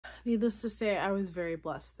needless to say, I was very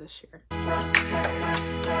blessed this year.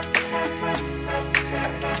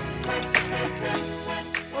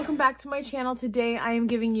 Welcome back to my channel. Today I am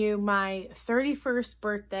giving you my 31st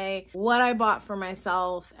birthday, what I bought for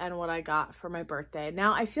myself and what I got for my birthday.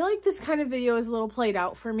 Now I feel like this kind of video is a little played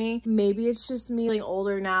out for me. Maybe it's just me getting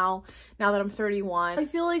older now that I'm 31. I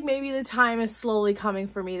feel like maybe the time is slowly coming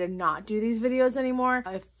for me to not do these videos anymore.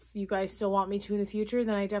 If you guys still want me to in the future,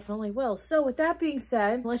 then I definitely will. So with that being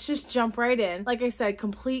said, let's just jump right in. Like I said,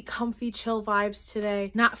 complete comfy chill vibes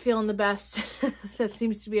today. Not feeling the best. That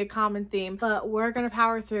seems to be a common theme, but we're gonna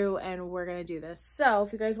power through and we're gonna do this. So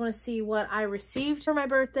if you guys want to see what I received for my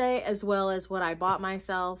birthday as well as what I bought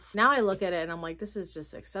myself, now I look at it and I'm like, this is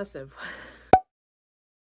just excessive.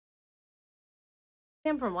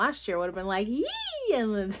 From last year would have been like, yee,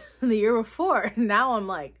 and then the year before. Now I'm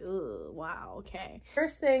like, ugh, wow, okay.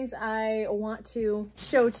 First things I want to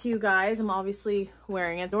show to you guys, I'm obviously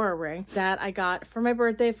wearing a Dora ring that I got for my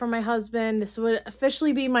birthday from my husband. This would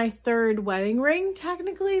officially be my 3rd wedding ring,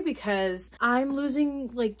 technically, because I'm losing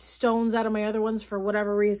like stones out of my other ones for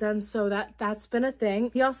whatever reason, so that's been a thing.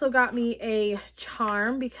 He also got me a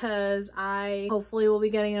charm because I hopefully will be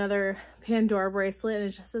getting another Pandora bracelet, and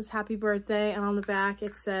it just says happy birthday, and on the back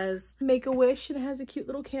it says make a wish, and it has a cute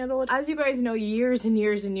little candle. As you guys know, years and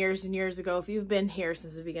years and years and years ago, if you've been here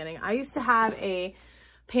since the beginning, I used to have a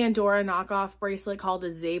Pandora knockoff bracelet called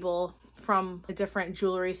a ZEZAM from a different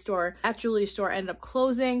jewelry store. That jewelry store ended up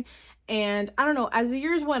closing, and I don't know, as the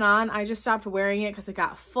years went on, I just stopped wearing it because it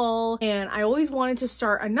got full, and I always wanted to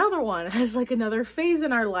start another one as like another phase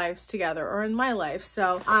in our lives together, or in my life.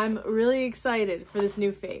 So I'm really excited for this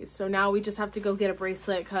new phase. So now we just have to go get a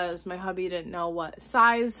bracelet because my hubby didn't know what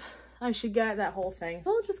size I should get, that whole thing.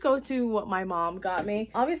 So I'll just go to what my mom got me.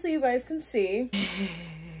 Obviously you guys can see.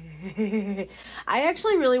 I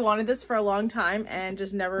actually really wanted this for a long time and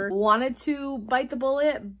just never wanted to bite the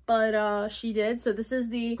bullet, but she did. So this is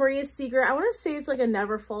the Victoria's Secret, I want to say it's like a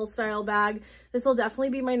never fall style bag. This will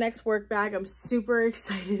definitely be my next work bag. I'm super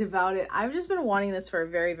excited about it. I've just been wanting this for a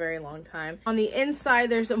very, very long time. On the inside,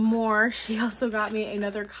 there's more. She also got me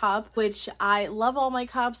another cup, which I love all my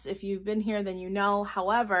cups. If you've been here, then you know.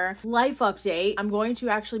 However, life update, I'm going to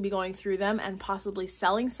actually be going through them and possibly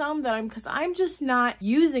selling some because I'm just not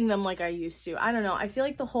using them like I used to. I don't know. I feel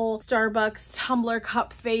like the whole Starbucks tumbler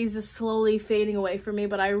cup phase is slowly fading away from me,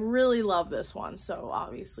 but I really love this one. So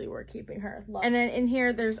obviously we're keeping her. And then in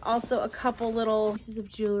here, there's also a couple little pieces of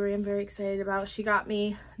jewelry I'm very excited about. She got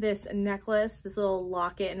me this necklace, this little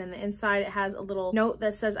locket, and in the inside it has a little note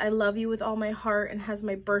that says I love you with all my heart and has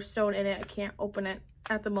my birthstone in it. I can't open it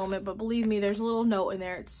at the moment, but believe me, there's a little note in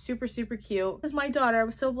there. It's super, super cute. This is my daughter. I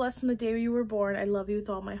was so blessed on the day you were born. I love you with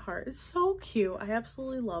all my heart. It's so cute. I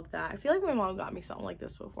absolutely love that. I feel like my mom got me something like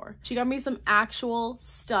this before. She got me some actual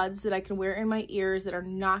studs that I can wear in my ears that are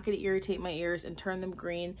not going to irritate my ears and turn them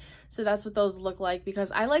green. So that's what those look like,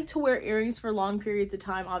 because I like to wear earrings for long periods of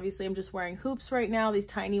time. Obviously, I'm just wearing hoops right now, these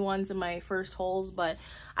tiny ones in my first holes, but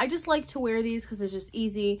I just like to wear these because it's just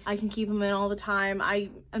easy. I can keep them in all the time. I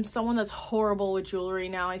am someone that's horrible with jewelry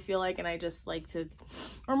now, I feel like, and I just like to,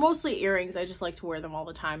 or mostly earrings, I just like to wear them all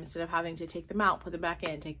the time instead of having to take them out, put them back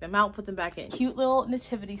in, take them out, put them back in. Cute little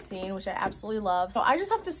nativity scene, which I absolutely love. So I just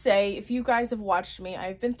have to say, if you guys have watched me,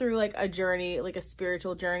 I've been through like a journey, like a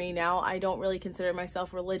spiritual journey now. I don't really consider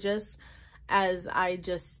myself religious, as I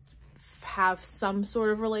just have some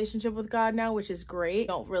sort of relationship with God now, which is great.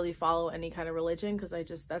 I don't really follow any kind of religion because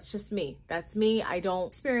that's just me. That's me. I don't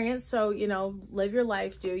experience, so you know, live your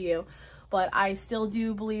life, do you. But I still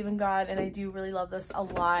do believe in God, and I do really love this a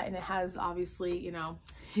lot. And it has, obviously, you know,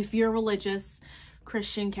 if you're religious,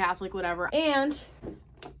 Christian, Catholic, whatever, and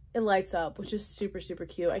it lights up, which is super, super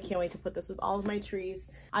cute. I can't wait to put this with all of my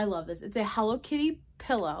trees. I love this. It's a Hello Kitty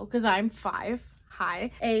pillow because I'm 5.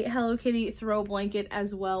 Hi. A Hello Kitty throw blanket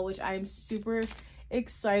as well, which I'm super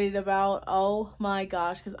excited about. Oh my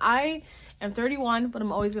gosh, because I am 31, but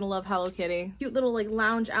I'm always gonna love Hello Kitty. Cute little like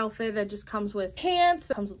lounge outfit that just comes with pants,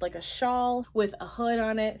 that comes with like a shawl with a hood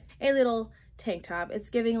on it, a little tank top. It's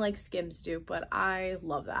giving like Skims do, but I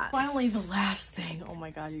love that. Finally, the last thing. Oh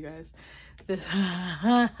my god, you guys, this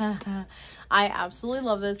I absolutely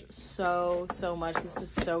love this so much. This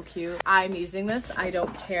is so cute. I'm using this, I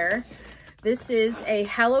don't care. This is a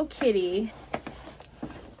Hello Kitty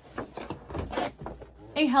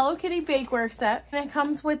bakeware set, and it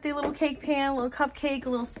comes with the little cake pan, a little cupcake, a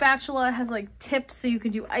little spatula. It has like tips so you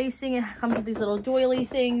can do icing. It comes with these little doily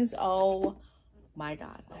things. Oh my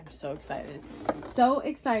God, I'm so excited. So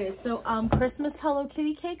excited. So, Christmas Hello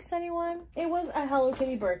Kitty cakes, anyone? It was a Hello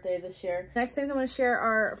Kitty birthday this year. Next things I'm going to share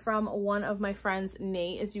are from one of my friends,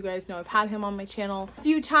 Nate. As you guys know, I've had him on my channel a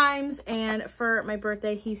few times, and for my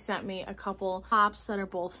birthday, he sent me a couple pops that are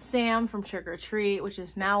both Sam from Trick or Treat, which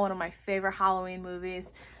is now one of my favorite Halloween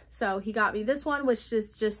movies. So he got me this one, which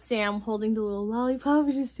is just Sam holding the little lollipop,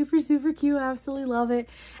 which is super, super cute. I absolutely love it.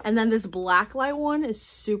 And then this black light one is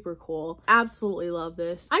super cool. Absolutely love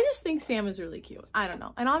this. I just think Sam is really cute. I don't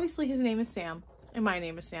know. And obviously his name is Sam and my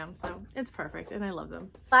name is Sam, so it's perfect and I love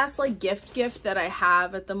them. Last like gift that I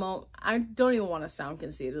have at the moment, I don't even want to sound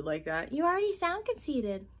conceited like that. You already sound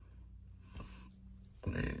conceited.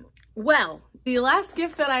 Well, the last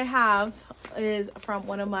gift that I have is from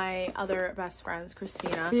one of my other best friends,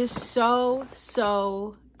 Christina. It is so,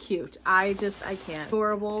 so cute. I can't.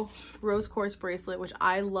 Adorable rose quartz bracelet, which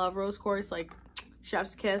I love rose quartz, like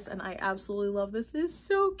chef's kiss, and I absolutely love this. It is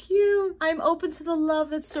so cute. I'm open to the love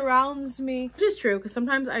that surrounds me, which is true because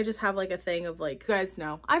sometimes I just have like a thing of like, you guys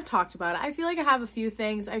know, I've talked about it. I feel like I have a few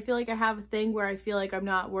things. I feel like I have a thing where I feel like I'm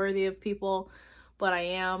not worthy of people, but I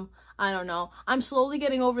am. I don't know. I'm slowly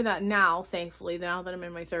getting over that now, thankfully, now that I'm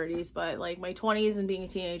in my 30s, but like my 20s and being a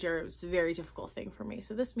teenager was a very difficult thing for me.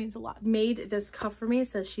 So this means a lot. Made this cup for me. It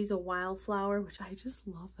says she's a wildflower, which I just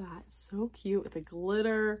love that. It's so cute with the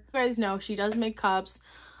glitter. You guys know she does make cups.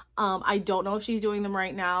 I don't know if she's doing them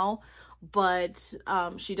right now, but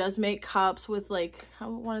she does make cups with like, I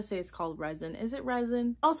want to say it's called resin. Is it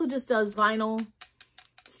resin? Also just does vinyl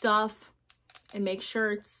stuff and makes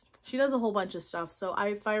shirts. She does a whole bunch of stuff, so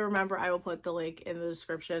if I remember, I will put the link in the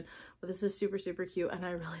description. But this is super, super cute, and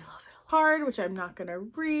I really love it. Card, which I'm not gonna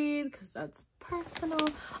read because that's personal.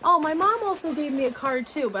 Oh, my mom also gave me a card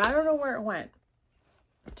too, but I don't know where it went.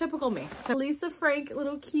 Typical me. Lisa Frank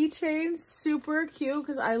little keychain, super cute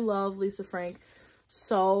because I love Lisa Frank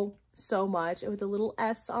so much. With a little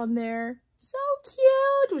S on there. So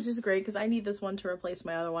cute, which is great because I need this one to replace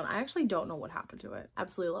my other one. I actually don't know what happened to it.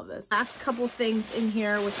 Absolutely love this. Last couple things in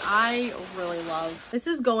here, which I really love. This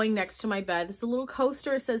is going next to my bed. This is a little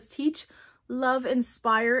coaster. It says teach, love,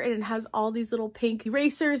 inspire, and it has all these little pink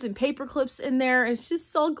erasers and paper clips in there. It's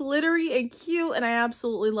just so glittery and cute, and I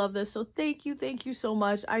absolutely love this. So thank you so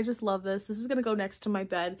much. I just love this. This is gonna go next to my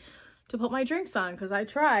bed to put my drinks on because I've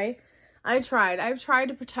tried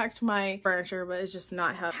to protect my furniture, but it's just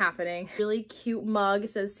not happening. Really cute mug.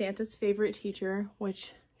 It says Santa's favorite teacher,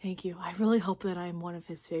 which thank you. I really hope that I'm one of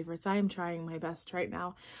his favorites. I am trying my best right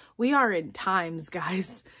now. We are in times,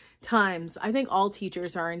 guys. Times. I think all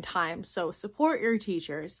teachers are in times, so support your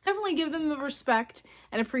teachers. Definitely give them the respect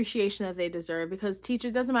and appreciation that they deserve, because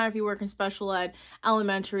teachers, doesn't matter if you work in special ed,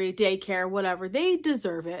 elementary, daycare, whatever, they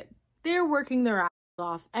deserve it. They're working their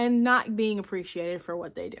off and not being appreciated for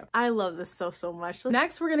what they do. I love this so much. So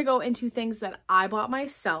next we're gonna go into things that I bought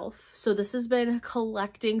myself. So this has been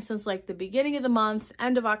collecting since like the beginning of the month,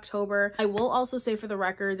 end of October. I will also say for the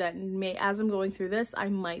record that as I'm going through this, I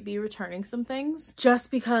might be returning some things just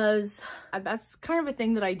because that's kind of a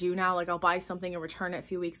thing that I do now. Like I'll buy something and return it a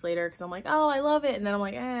few weeks later because I'm like, oh, I love it, and then I'm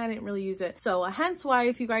like, I didn't really use it. So hence why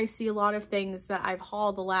if you guys see a lot of things that I've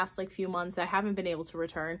hauled the last like few months that I haven't been able to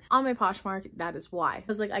return on my Poshmark, that is why.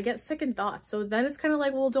 Because like I get second thoughts, so then it's kind of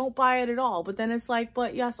like, well, don't buy it at all, but then it's like,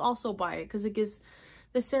 but yes, also buy it because it gives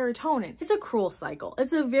the serotonin. It's a cruel cycle.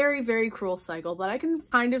 It's a very cruel cycle, but I can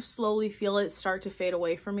kind of slowly feel it start to fade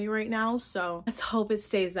away from me right now, so let's hope it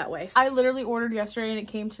stays that way. I literally ordered yesterday and it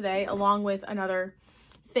came today along with another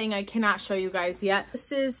thing I cannot show you guys yet.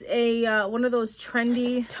 This is a one of those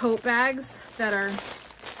trendy tote bags that are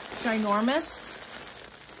ginormous,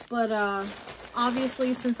 but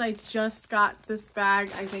obviously, since I just got this bag,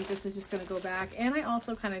 I think this is just going to go back. And I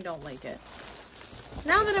also kind of don't like it.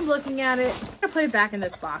 Now that I'm looking at it, I'm going to put it back in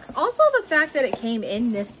this box. Also, the fact that it came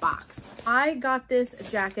in this box. I got this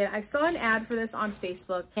jacket. I saw an ad for this on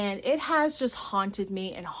Facebook, and it has just haunted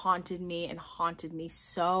me and haunted me and haunted me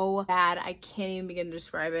so bad. I can't even begin to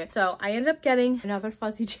describe it. So I ended up getting another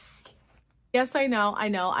fuzzy jacket. Yes, I know.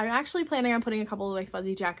 I'm actually planning on putting a couple of my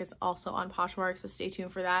fuzzy jackets also on Poshmark, so stay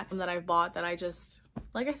tuned for that. That I've bought that I just,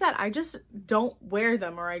 like I said, I just don't wear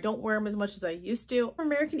them, or I don't wear them as much as I used to.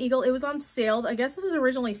 American Eagle, it was on sale. I guess this was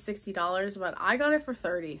originally $60, but I got it for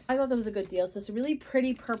 $30. I thought that was a good deal. It's this really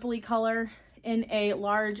pretty purpley color in a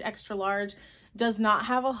large, extra large. Does not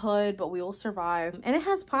have a hood, but we will survive. And it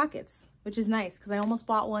has pockets. which is nice because I almost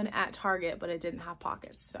bought one at Target, but it didn't have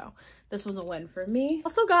pockets. So this was a win for me.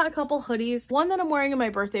 Also got a couple hoodies. One that I'm wearing in my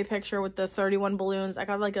birthday picture with the 31 balloons. I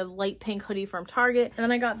got like a light pink hoodie from Target. And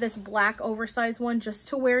then I got this black oversized one just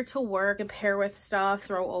to wear to work and pair with stuff,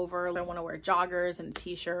 throw over. I want to wear joggers and a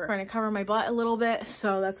t-shirt. Trying to cover my butt a little bit.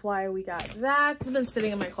 So that's why we got that. It's been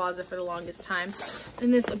sitting in my closet for the longest time.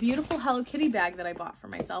 And this beautiful Hello Kitty bag that I bought for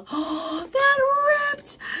myself. Oh, that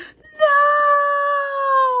ripped! No!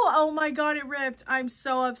 Oh my god, it ripped. I'm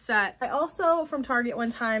so upset. I also, from Target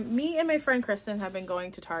one time, me and my friend Kristen have been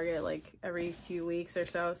going to Target like every few weeks or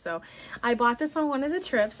so. So I bought this on one of the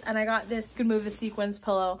trips and I got this Could Move the Sequins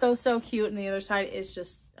pillow. So cute. And the other side is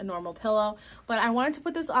just a normal pillow. But I wanted to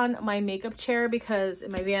put this on my makeup chair because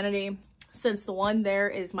in my vanity, since the one there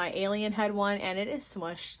is my alien head one and it is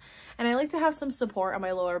smushed. And I like to have some support on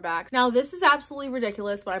my lower back. Now this is absolutely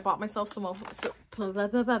ridiculous, but I bought myself some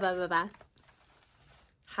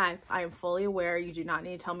Hi, I am fully aware you do not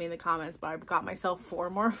need to tell me in the comments, but I got myself 4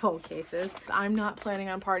 more phone cases. I'm not planning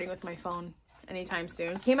on parting with my phone anytime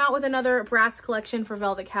soon. Came out with another Bratz collection for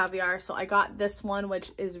Velvet Caviar, so I got this one,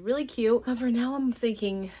 which is really cute. However, now I'm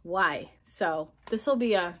thinking, why? So this will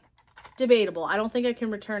be a debatable. I don't think I can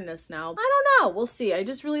return this now. I don't know. We'll see. I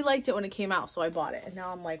just really liked it when it came out, so I bought it. And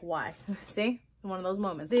now I'm like, why? See? One of those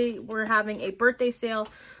moments. They were having a birthday sale,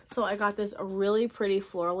 so I got this really pretty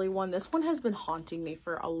florally one. This one has been haunting me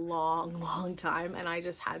for a long time, and I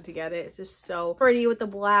just had to get it. It's just so pretty with the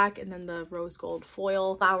black and then the rose gold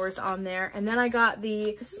foil flowers on there. And then I got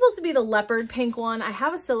this is supposed to be the leopard pink one. I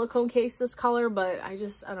have a silicone case this color, but I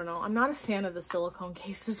don't know. I'm not a fan of the silicone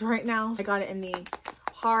cases right now. I got it in the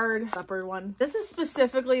hard leopard one.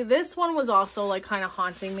 This one was also like kind of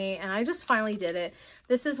haunting me, and I just finally did it.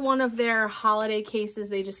 This is one of their holiday cases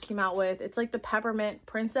they just came out with. It's like the peppermint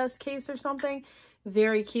princess case or something.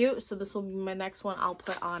 Very cute. So this will be my next one I'll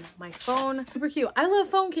put on my phone. Super cute. I love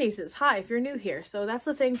phone cases. Hi, if you're new here. So that's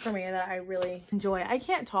the thing for me that I really enjoy. I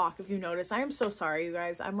can't talk if you notice. I am so sorry, you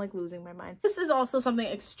guys. I'm like losing my mind. This is also something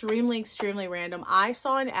extremely random. I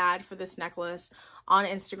saw an ad for this necklace on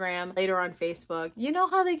Instagram, later on Facebook. You know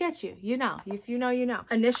how they get you. You know. If you know, you know.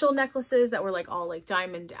 Initial necklaces that were like all like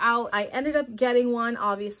diamond out. I ended up getting one,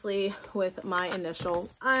 obviously, with my initial,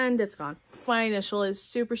 and it's gone. My initial is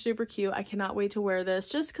super cute. I cannot wait to wear this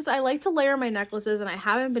just because I like to layer my necklaces, and I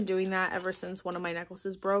haven't been doing that ever since one of my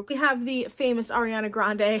necklaces broke. We have the famous Ariana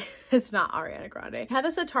Grande. It's not Ariana Grande. I had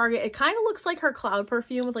this at Target. It kind of looks like her cloud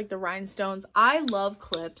perfume with like the rhinestones. I love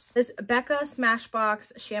clips. This Becca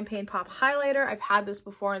Smashbox Champagne Pop Highlighter. I've had this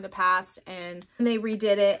before in the past, and they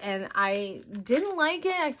redid it, and I didn't like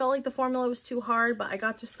it. I felt like the formula was too hard, but I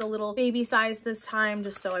got just the little baby size this time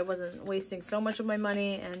just so I wasn't wasting so much of my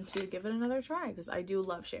money, and to give it another try because I do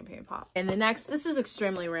love champagne pop. And the next, this is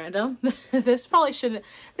extremely random. This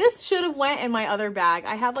should have went in my other bag.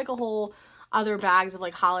 I have like a whole other bags of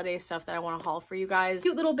like holiday stuff that I want to haul for you guys.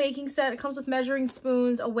 Cute little baking set. It comes with measuring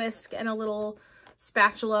spoons, a whisk, and a little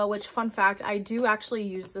spatula, which, fun fact, I do actually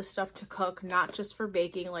use this stuff to cook, not just for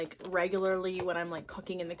baking, like regularly when I'm like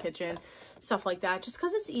cooking in the kitchen, stuff like that, just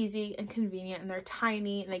because it's easy and convenient, and they're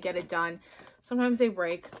tiny and they get it done. Sometimes they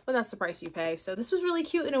break, but that's the price you pay. So this was really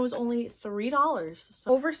cute, and it was only $3.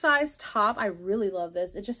 So, oversized top. I really love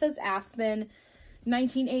this. It just says Aspen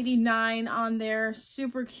 1989 on there.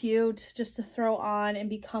 Super cute, just to throw on and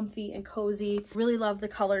be comfy and cozy. Really love the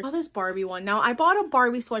color. Oh, this Barbie one. Now, I bought a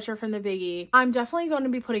Barbie sweatshirt from the Biggie. I'm definitely going to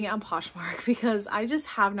be putting it on Poshmark because I just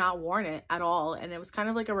have not worn it at all, and it was kind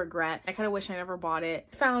of like a regret. I kind of wish I never bought it.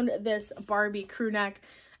 Found this Barbie crew neck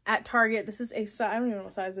at Target. This is a size, I don't even know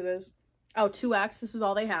what size it is. Oh, 2X. This is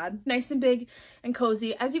all they had. Nice and big and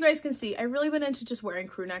cozy. As you guys can see, I've really been into just wearing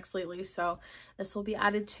crew necks lately, so this will be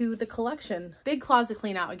added to the collection. Big closet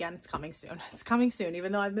clean out again. It's coming soon. It's coming soon,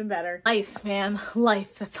 even though I've been better. Life, man.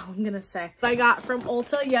 Life. That's all I'm gonna say. I got from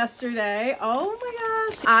Ulta yesterday. Oh my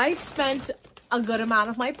gosh. I spent a good amount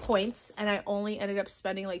of my points, and I only ended up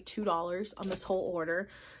spending like $2 on this whole order.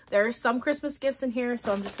 There are some Christmas gifts in here,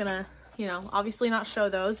 so I'm just gonna, you know, obviously not show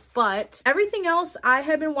those, but everything else I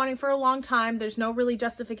had been wanting for a long time. There's no really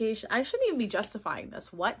justification. I shouldn't even be justifying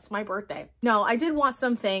this. What? It's my birthday. No, I did want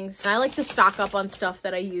some things, and I like to stock up on stuff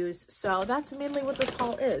that I use. So that's mainly what this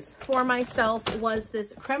haul is. For myself was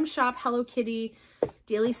this Creme Shop Hello Kitty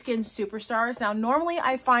Daily Skin Superstars. Now, normally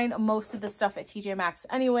I find most of the stuff at TJ Maxx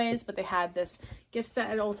anyways, but they had this gift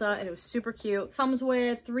set at Ulta, and it was super cute. Comes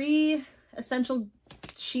with 3 essential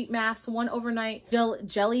sheet masks, 1 overnight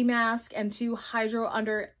jelly mask, and 2 hydro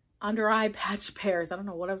under under eye patch pairs. I don't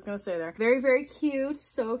know what I was gonna say there. Very, very cute.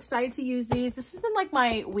 So excited to use these. This has been like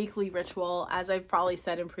my weekly ritual, as I've probably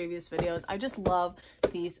said in previous videos. I just love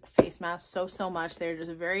these face masks so much. They're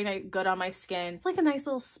just very good on my skin. Like a nice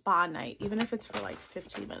little spa night, even if it's for like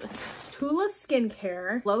 15 minutes. Tula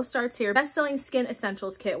Skincare. Low starts here. Best-selling skin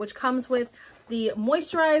essentials kit, which comes with the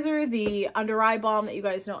moisturizer, the under eye balm that you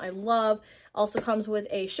guys know I love. Also comes with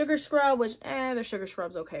a sugar scrub, which, the sugar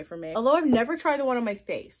scrub's okay for me. Although I've never tried the one on my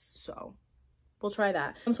face, so we'll try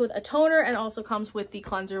that. Comes with a toner and also comes with the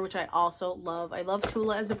cleanser, which I also love. I love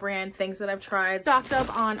Tula as a brand. Things that I've tried. Stocked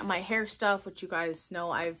up on my hair stuff, which you guys know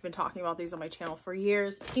I've been talking about these on my channel for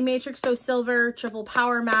years. The Matrix So Silver Triple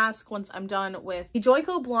Power Mask once I'm done with the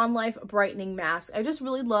Joico Blonde Life Brightening Mask. I just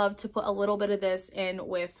really love to put a little bit of this in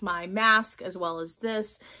with my mask as well as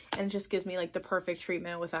this, and it just gives me like the perfect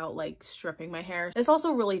treatment without like stripping my hair. This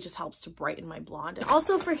also really just helps to brighten my blonde. And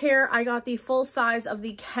also for hair, I got the full size of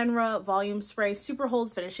the Kenra Volume Spray Super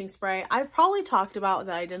Hold Finishing Spray. I've probably talked about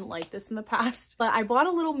that I didn't like this in the past, but I bought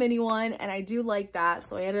a little mini one and I do like that,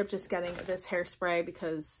 so I ended up just getting this hairspray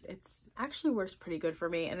because it's actually works pretty good for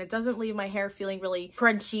me and it doesn't leave my hair feeling really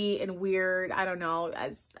crunchy and weird. I don't know,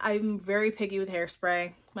 as I'm very picky with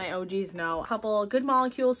hairspray. My OGs know. A couple Good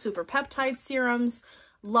Molecules Super Peptide Serums.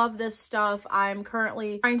 Love this stuff. I'm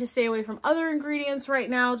currently trying to stay away from other ingredients right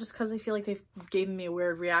now just because I feel like they've given me a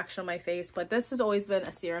weird reaction on my face, but this has always been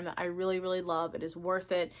a serum that I really love. It is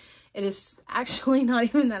worth it. It is actually not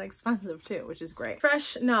even that expensive too, which is great.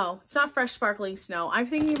 Fresh, no, it's not Fresh Sparkling Snow. I'm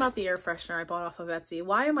thinking about the air freshener I bought off of Etsy.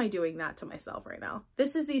 Why am I doing that to myself right now?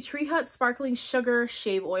 This is the Tree Hut Sparkling Sugar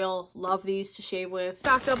Shave Oil. Love these to shave with.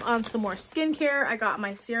 Stocked up on some more skincare. I got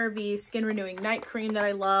my CeraVe Skin Renewing Night Cream that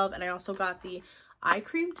I love, and I also got the eye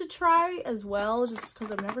cream to try as well, just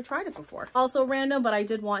because I've never tried it before. Also random, but I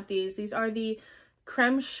did want these. These are the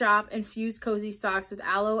Creme Shop Infused Cozy Socks with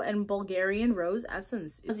Aloe and Bulgarian Rose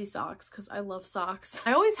Essence. Cozy socks, because I love socks.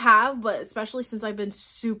 I always have, but especially since I've been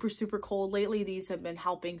super cold lately, these have been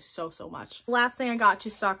helping so much. The last thing I got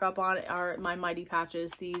to stock up on are my Mighty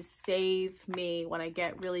Patches. These save me when I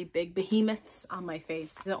get really big behemoths on my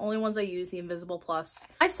face. The only ones I use, the Invisible Plus.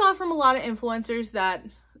 I saw from a lot of influencers that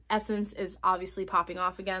Essence is obviously popping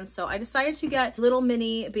off again, so I decided to get little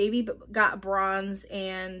mini Baby Got Bronze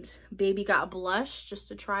and Baby Got Blush just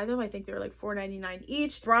to try them. I think they're like $4.99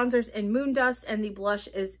 each. Bronzer's in Moon Dust and the blush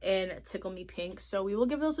is in Tickle Me Pink, so we will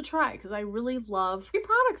give those a try because I really love free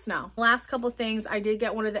products now. Last couple things, I did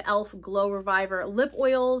get one of the e.l.f. Glow Reviver lip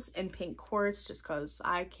oils in pink quartz just because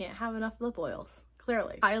I can't have enough lip oils.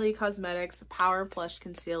 Clearly. Kylie Cosmetics Power Plush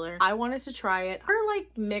Concealer. I wanted to try it. Or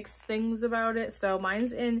like mixed things about it. So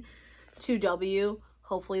mine's in 2W.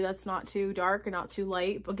 Hopefully that's not too dark or not too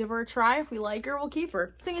light. We'll give her a try. If we like her, we'll keep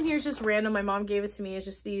her. This thing in here is just random. My mom gave it to me. It's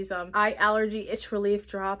just these eye allergy itch relief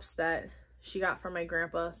drops that she got from my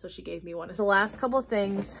grandpa, so she gave me one. The last couple of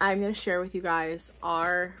things I'm going to share with you guys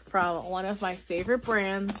are from one of my favorite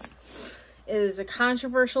brands. It is a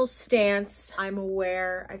controversial stance. I'm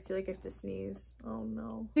aware. I feel like I have to sneeze. Oh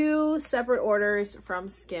no. 2 separate orders from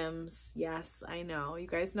Skims. Yes, I know. You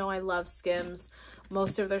guys know I love Skims.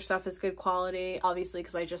 Most of their stuff is good quality, obviously,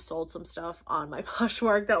 because I just sold some stuff on my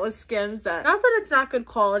Poshmark that was Skims that, not that it's not good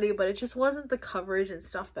quality, but it just wasn't the coverage and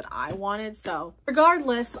stuff that I wanted. So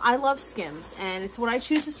regardless, I love Skims and it's what I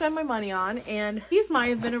choose to spend my money on, and these might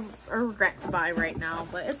have been a regret to buy right now,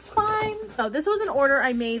 but it's fine. So this was an order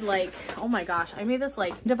I made like, oh my gosh, I made this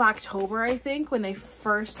like end of October, I think, when they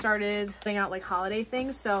first started putting out like holiday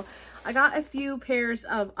things. So I got a few pairs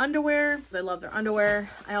of underwear. I love their underwear.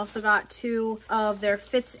 I also got 2 of their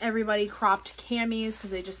Fits Everybody cropped camis because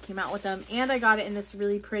they just came out with them. And I got it in this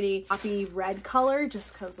really pretty poppy red color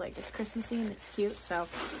just because like it's Christmassy and it's cute. So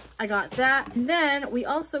I got that. And then we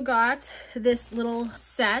also got this little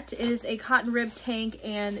set. It is a cotton rib tank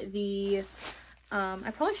and the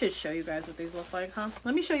I probably should show you guys what these look like, huh?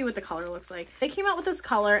 Let me show you what the color looks like. They came out with this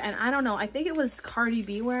color, and I don't know, I think it was Cardi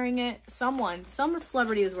B wearing it. Some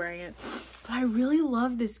celebrity is wearing it. But I really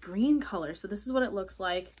love this green color. So this is what it looks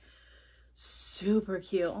like. Super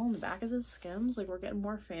cute. Oh, on the back is it Skims. Like, we're getting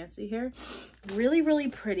more fancy here. Really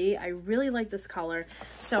pretty. I really like this color.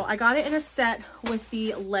 So I got it in a set with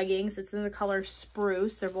the leggings. It's in the color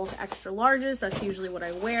Spruce. They're both extra larges. That's usually what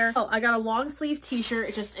I wear. Oh, I got a long sleeve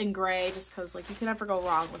t-shirt just in gray, just because like you can never go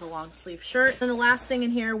wrong with a long sleeve shirt. And the last thing in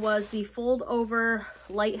here was the fold over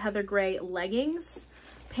light heather gray leggings.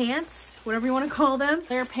 pants, whatever you want to call them.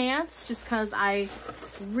 They're pants, just because I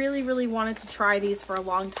really wanted to try these for a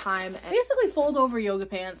long time. And basically fold over yoga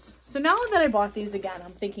pants. So now that I bought these again,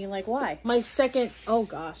 I'm thinking like, why? My second, oh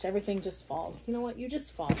gosh, everything just falls. You know what? You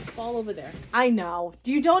just fall over there. I know,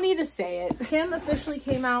 you don't need to say it. Kim officially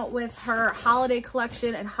came out with her holiday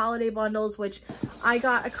collection and holiday bundles, which I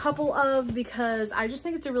got a couple of because I just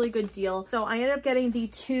think it's a really good deal. So I ended up getting the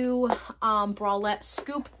 2 bralette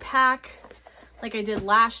scoop pack like I did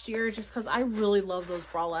last year, just because I really love those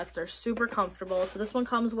bralettes. They're super comfortable. So this one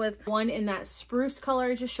comes with one in that spruce color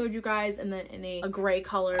I just showed you guys, and then in a gray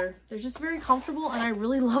color. They're just very comfortable and I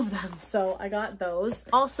really love them. So I got those.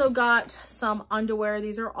 Also got some underwear.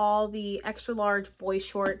 These are all the extra large boy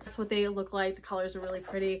short. That's what they look like. The colors are really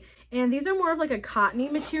pretty. And these are more of like a cottony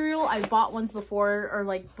material. I've bought ones before, or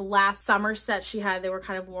like the last summer set she had, they were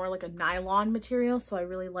kind of more like a nylon material. So I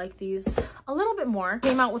really like these a little bit more.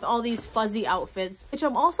 Came out with all these fuzzy outfits, which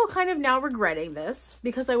I'm also kind of now regretting this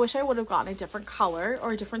because I wish I would have gotten a different color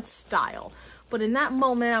or a different style. But in that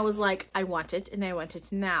moment, I was like, I want it and I want it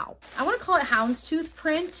now. I want to call it houndstooth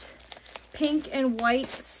print, pink and white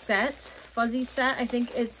set, fuzzy set. I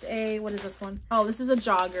think it's a, what is this one? Oh, this is a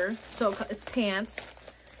jogger. So it's pants,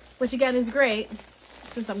 which again is great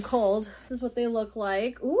since I'm cold. This is what they look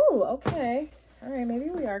like. Ooh, okay. All right, maybe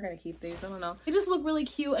we are gonna keep these. I don't know. They just look really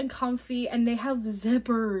cute and comfy, and they have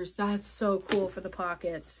zippers. That's so cool for the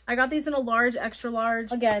pockets. I got these in a large, extra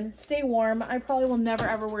large. Again, stay warm. I probably will never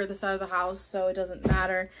ever wear this out of the house, so it doesn't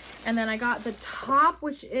matter. And then I got the top,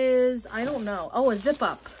 which is, I don't know. Oh, a zip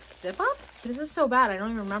up. Zip up? This is so bad. I don't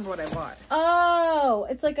even remember what I bought. Oh,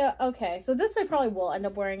 it's like a, okay. So this I probably will end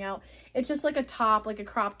up wearing out. It's just like a top, like a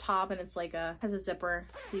crop top, and it's like a, has a zipper.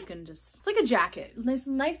 So you can just, it's like a jacket.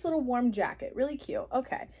 Nice little warm jacket. Really cute.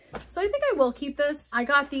 Okay. So I think I will keep this. I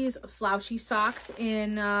got these slouchy socks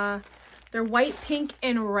in, they're white, pink,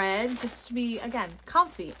 and red, just to be, again,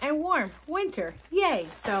 comfy and warm. Winter. Yay.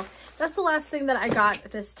 So that's the last thing that I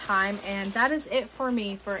got this time. And that is it for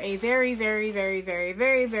me for a very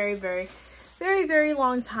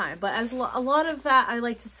long time. But as a lot of that I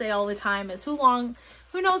like to say all the time is who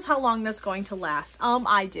knows how long that's going to last.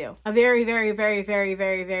 I do. A very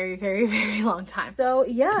long time. So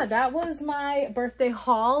yeah, that was my birthday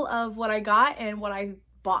haul of what I got and what I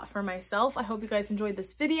bought for myself. I hope you guys enjoyed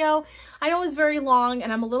this video. I know it was very long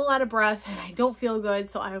and I'm a little out of breath and I don't feel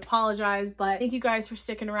good, so I apologize, but thank you guys for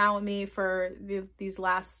sticking around with me for these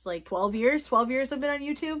last like 12 years. 12 years I've been on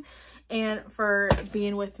YouTube, and for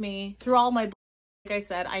being with me through all my, like I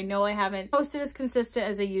said, I know I haven't posted as consistent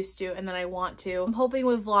as I used to and that I want to. I'm hoping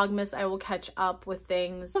with Vlogmas I will catch up with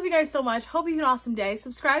things. Love you guys so much. Hope you have an awesome day.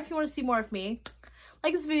 Subscribe if you want to see more of me.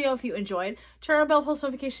 Like this video if you enjoyed. Turn on bell post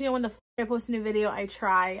notification, you know when the I post a new video. I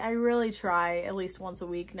really try at least once a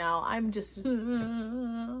week now. I'm just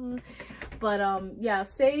but yeah,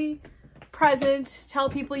 stay present, tell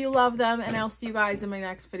people you love them, and I'll see you guys in my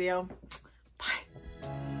next video. Bye.